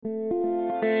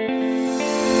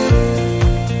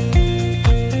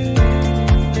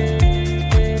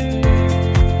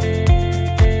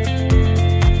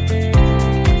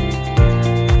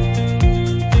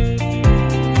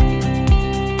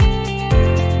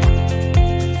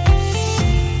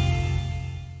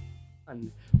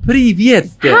Привет.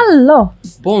 Hello.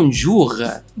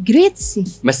 Bonjour. Grazie.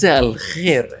 مساء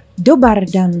الخير. Dobar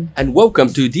dan. And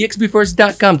welcome to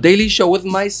DXBFirst.com daily show with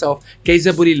myself,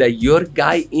 Keza Bulila, your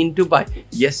guy in Dubai.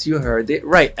 Yes, you heard it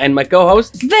right. And my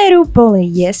co-host, Veru Poli.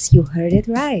 Yes, you heard it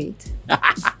right.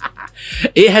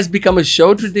 It has become a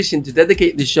show tradition to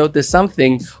dedicate the show to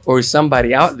something or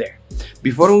somebody out there.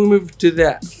 Before we move to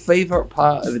the favorite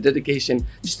part of the dedication,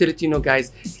 just to let you know,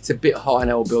 guys, it's a bit hot in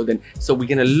our building. So we're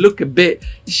going to look a bit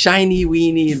shiny,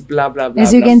 weeny, blah, blah, blah.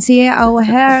 As you blah. can see, our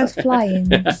hair is flying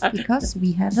because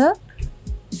we have a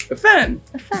fan.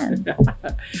 fan.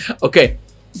 Okay.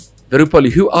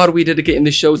 Verupoli, who are we dedicating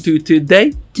the show to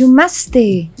today? To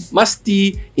Masti.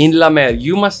 Masti in La Mer.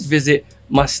 You must visit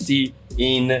Masti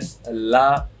in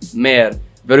La Mer.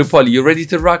 Verupoli, you ready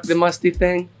to rock the Masti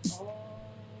thing?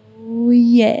 Oh,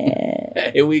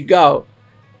 yeah. Here we go.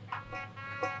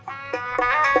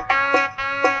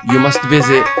 You must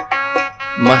visit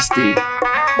Masti.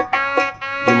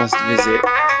 You must visit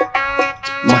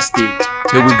Masti.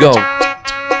 Here we go.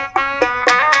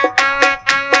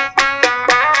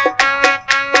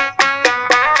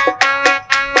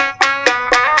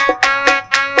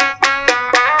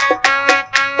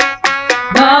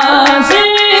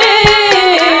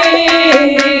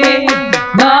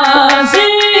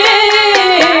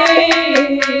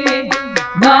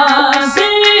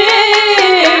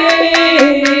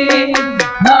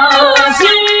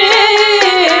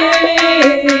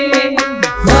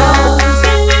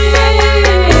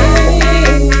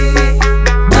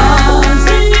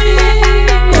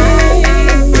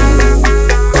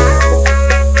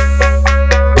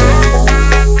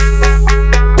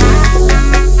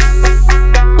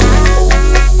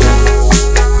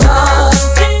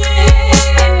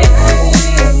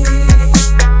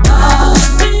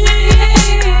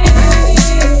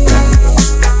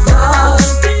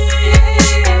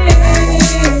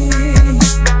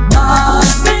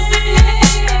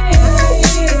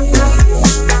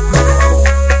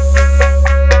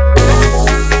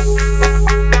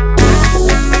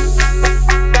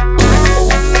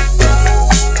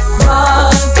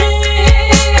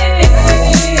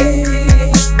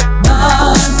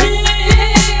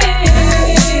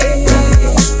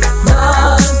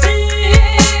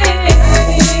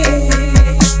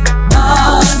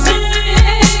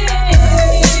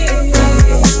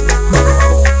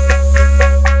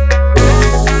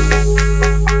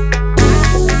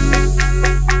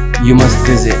 You must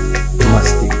visit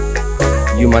Masti.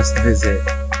 You must visit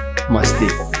Masti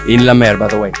in La Mer, by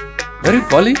the way. Very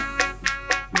poly.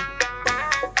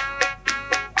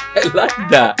 I like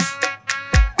that.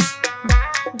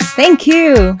 Thank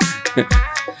you.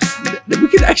 We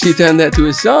could actually turn that to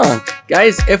a song.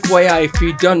 Guys, FYI, if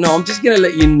you don't know, I'm just going to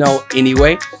let you know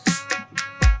anyway.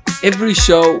 Every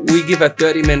show, we give it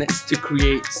 30 minutes to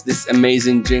create this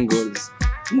amazing jingles.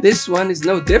 This one is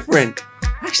no different.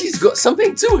 Actually, it's got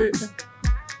something to it.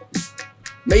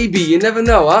 Maybe, you never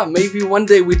know, huh? Maybe one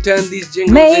day we turn these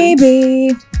jingles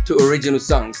to original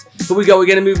songs. Here we go. We're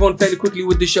going to move on fairly quickly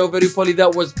with the show. Very Polly,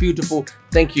 that was beautiful.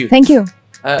 Thank you. Thank you.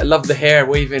 Love the hair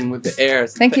waving with the air.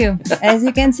 Thank you. As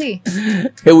you can see.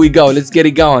 Here we go. Let's get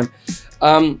it going.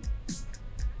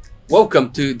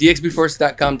 Welcome to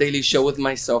DXBFirst.com daily show with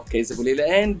myself, Keza Bulila,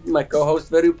 and my co-host,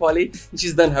 Veru Polly.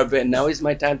 She's done her bit. Now is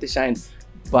my time to shine.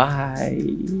 Bye.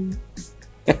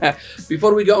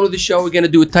 Before we go on with the show, we're going to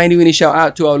do a tiny weeny shout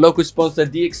out to our local sponsor,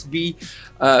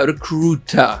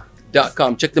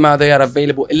 DXBRecruiter.com. Check them out. They are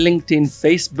available in LinkedIn,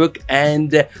 Facebook,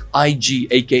 and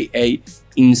IG, aka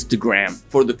Instagram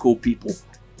for the cool people.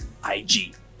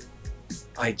 IG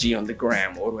on the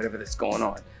gram or whatever that's going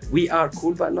on. We are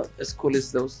cool, but not as cool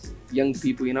as those young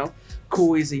people, you know.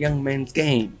 Cool is a young man's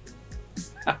game.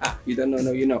 You don't know,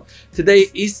 no, you know. Today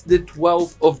is the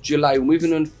 12th of July. We're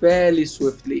moving on fairly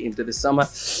swiftly into the summer,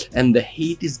 and the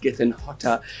heat is getting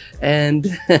hotter, and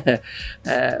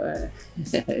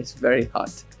it's very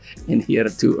hot in here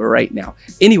too right now.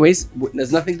 Anyways,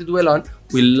 there's nothing to dwell on.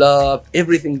 We love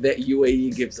everything that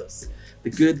UAE gives us. The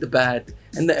good, the bad,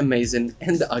 and the amazing,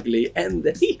 and the ugly, and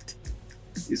the heat.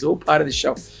 It's all part of the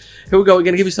show. Here we go. We're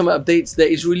going to give you some updates that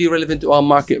is really relevant to our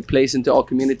marketplace and to our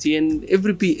community and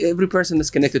every person that's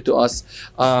connected to us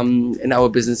in our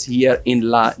business here in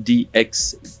La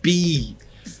DXB.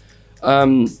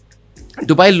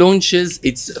 Dubai launches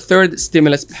its third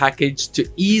stimulus package to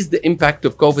ease the impact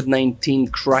of COVID-19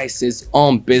 crisis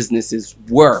on businesses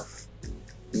worth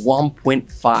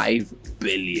 1.5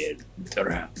 billion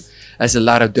dirham. That's a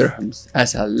lot of dirhams.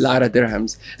 That's a lot of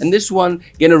dirhams. And this one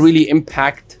gonna really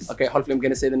impact. Okay, hopefully I'm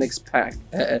gonna say the next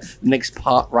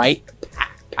part right.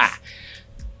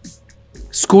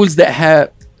 Schools that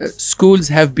have schools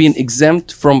have been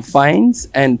exempt from fines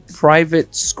and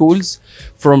private schools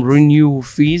from renewal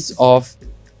fees of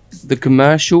the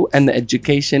commercial and the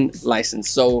education license.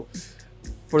 So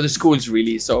for the schools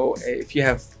really, so if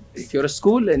you're a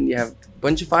school and you have a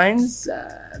bunch of fines,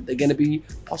 they're going to be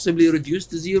possibly reduced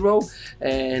to zero,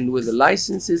 and with the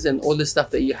licenses and all the stuff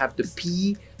that you have to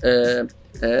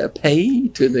pay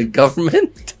to the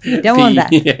government, We don't want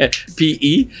that. Yeah,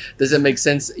 PE, does it make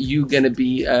sense? You're going to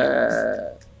be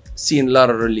seeing a lot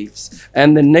of reliefs.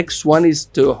 And the next one is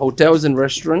to hotels and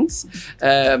restaurants.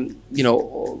 You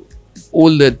know,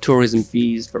 all the tourism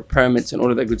fees for permits and all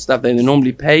of that good stuff they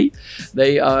normally pay,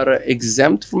 they are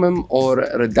exempt from them, or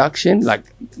reduction, like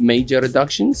major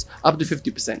reductions, up to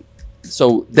 50%.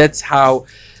 So that's how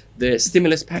the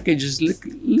stimulus packages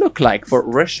look like for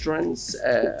restaurants,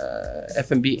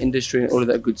 F&B industry, and all of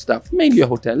that good stuff. Mainly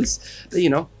hotels, but, you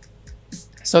know,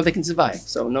 so they can survive,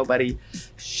 so nobody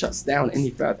shuts down any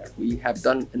further. We have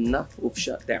done enough of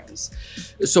shutdowns.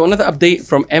 So another update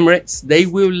from Emirates, they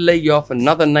will lay off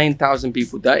another 9,000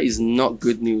 people. That is not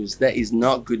good news. That is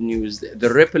not good news. The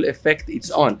ripple effect,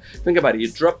 it's on. Think about it.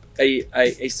 You drop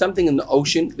a something in the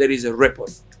ocean, there is a ripple.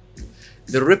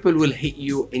 The ripple will hit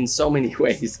you in so many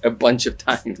ways, a bunch of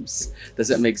times. Does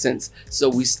that make sense? So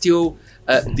we're still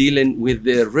dealing with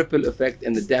the ripple effect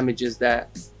and the damages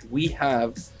that we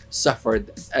have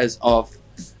suffered as of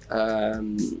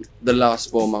the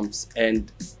last 4 months, and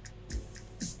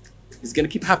it's going to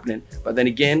keep happening. But then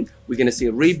again, we're going to see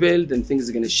a rebuild and things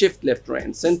are going to shift left, right,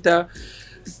 and center.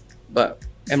 But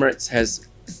Emirates has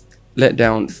let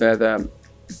down further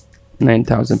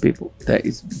 9,000 people. That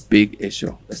is a big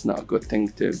issue. That's not a good thing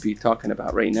to be talking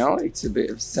about right now. It's a bit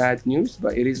of sad news,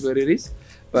 but it is what it is.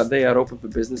 But they are open for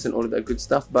business and all of that good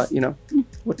stuff. But you know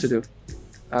what to do.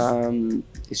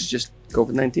 It's just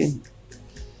COVID-19.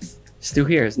 Still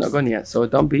here. It's not gone yet. So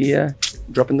don't be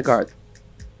dropping the guard.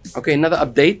 Okay, another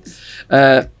update.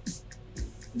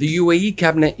 The UAE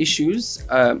cabinet issues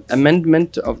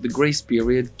amendment of the grace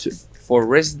period for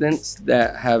residents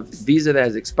that have visa that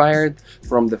has expired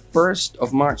from the 1st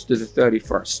of March to the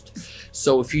 31st.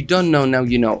 So if you don't know, now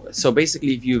you know. So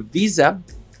basically, if your visa,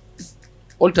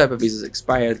 all type of visas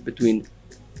expired between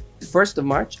the 1st of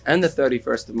March and the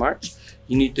 31st of March,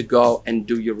 you need to go and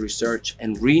do your research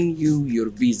and renew your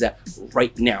visa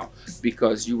right now,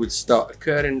 because you would start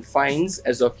incurring fines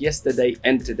as of yesterday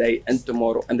and today and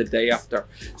tomorrow and the day after.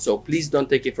 So please don't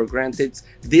take it for granted.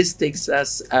 This takes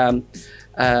us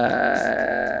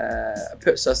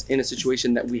puts us in a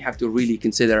situation that we have to really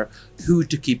consider who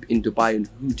to keep in Dubai and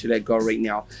who to let go right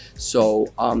now.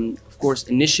 So of course,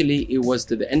 initially it was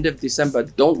to the end of December,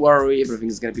 don't worry,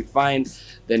 everything's going to be fine.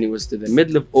 Then it was to the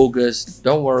middle of August,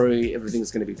 don't worry,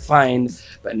 everything's going to be fine.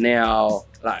 But now,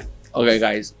 like, okay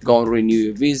guys, go and renew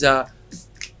your visa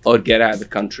or get out of the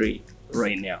country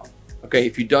right now. Okay,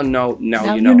 if you don't know,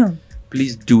 now you know.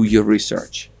 Please do your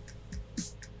research.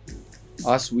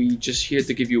 Us, we just here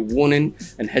to give you a warning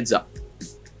and heads up.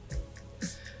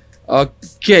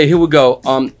 Okay, here we go.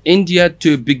 India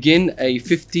to begin a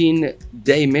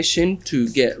 15-day mission to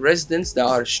get residents that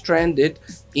are stranded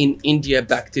in India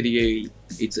back to the UAE.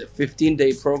 It's a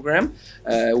 15-day program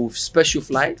with special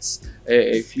flights.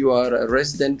 If you are a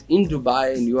resident in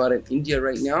Dubai and you are in India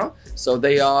right now, so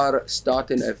they are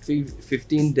starting a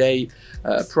 15-day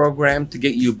program to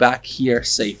get you back here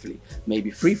safely.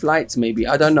 Maybe free flights, maybe,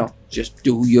 I don't know. Just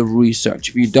do your research.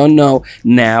 If you don't know,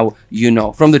 now you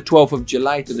know. From the 12th of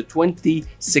July to the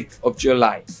 26th of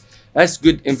July. That's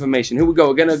good information. Here we go.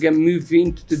 We're gonna move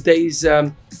into today's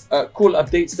cool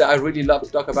updates that I really love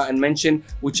to talk about and mention,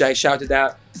 which I shouted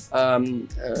out.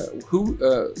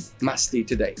 Masti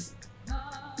today.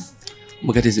 Oh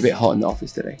my God, it's a bit hot in the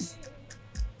office today.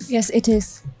 Yes, it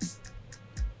is.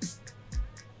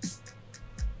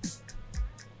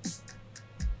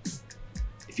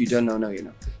 If you don't know, now you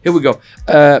know. Here we go.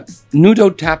 Nudo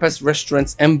Tapas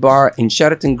Restaurants and Bar in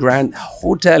Sheraton Grand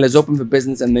Hotel is open for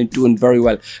business and they're doing very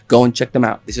well. Go and check them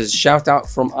out. This is a shout out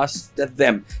from us to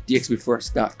them.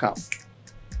 DXBFirst.com.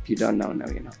 If you don't know, now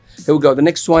you know. Here we go. The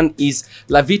next one is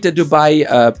La Vita Dubai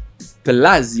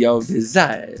Palazzo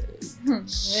Visage.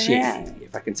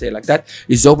 If I can say it like that,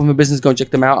 is open for business. Go and check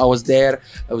them out. I was there.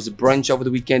 It was a brunch over the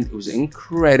weekend. It was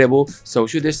incredible.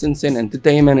 Social distancing,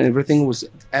 entertainment, and everything was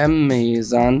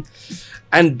amazing.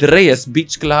 Andreas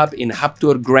Beach Club in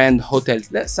Haptur Grand Hotel.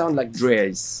 That sounds like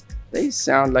Dreas. They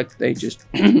sound like they just...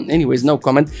 Anyways, no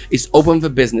comment. It's open for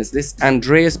business. This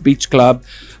Andreas Beach Club,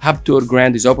 Hub Tour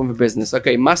Grand is open for business.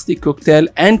 Okay, Masti Cocktail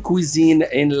and Cuisine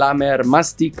in La Mer.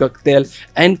 Masti Cocktail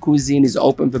and Cuisine is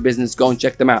open for business. Go and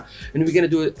check them out. And we're going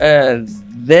to do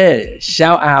the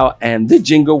shout out and the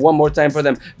jingle one more time for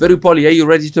them. Verupoli, are you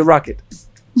ready to rock it?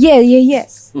 Yeah,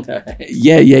 yes.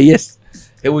 Yes.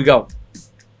 Here we go.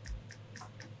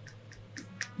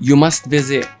 You must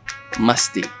visit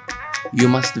Masti. You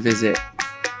must visit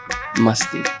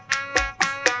Masti.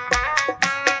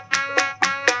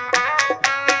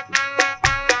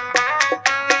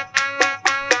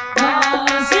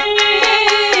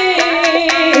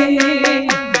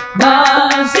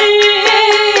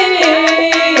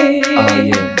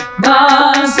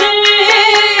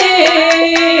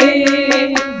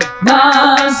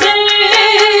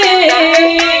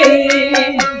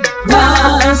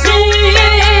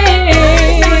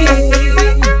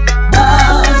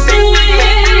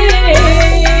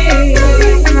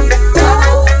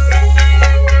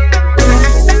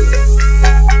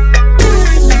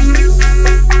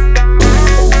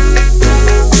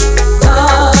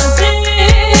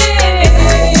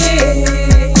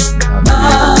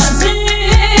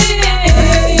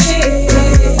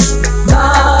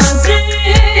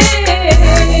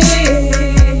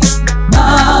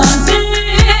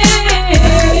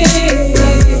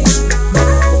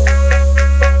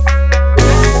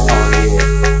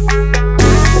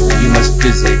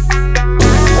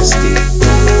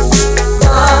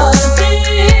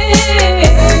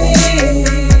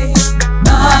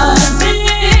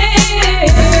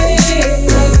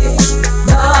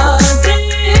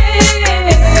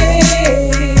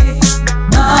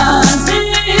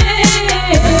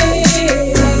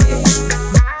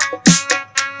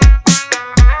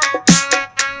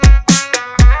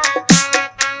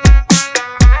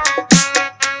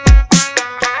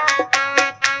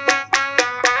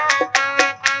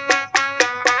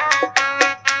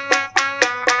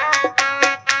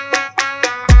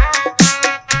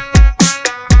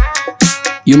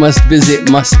 You must visit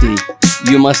Masti.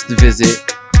 You must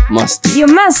visit Masti. You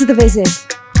must visit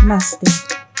Masti.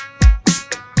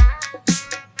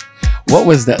 What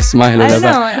was that smile? I don't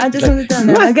know. I just want to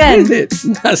tell again. Visit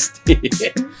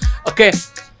Masti. Okay,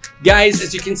 guys,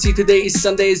 as you can see, today is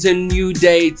Sunday. Is a new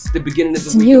day. It's the beginning of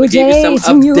the week. New We gave you day, some it's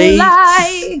a new updates.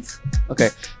 life. Okay,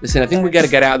 listen, I think we gotta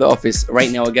get out of the office right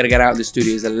now. We gotta get out of the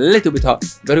studio. It's a little bit hot.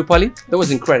 Verupoli, that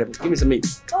was incredible. Give me some meat.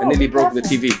 I nearly broke the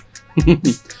TV.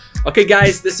 Okay,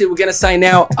 guys, that's it. We're gonna sign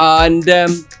out and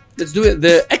let's do it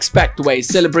the X-Pact way.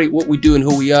 Celebrate what we do and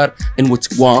who we are and what's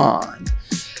going on.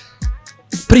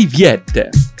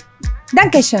 Привет.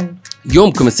 Dankeschön.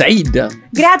 يومكم سعيد.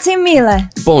 Grazie mille.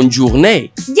 Bonne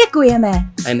journée. Dziękujemy.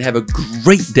 And have a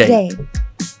great day. Day.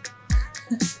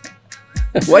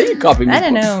 Why are you copying me? I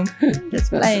don't know. I'm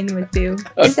just playing with you.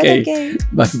 Is that Okay. okay?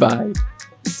 Bye-bye.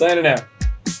 Signing out.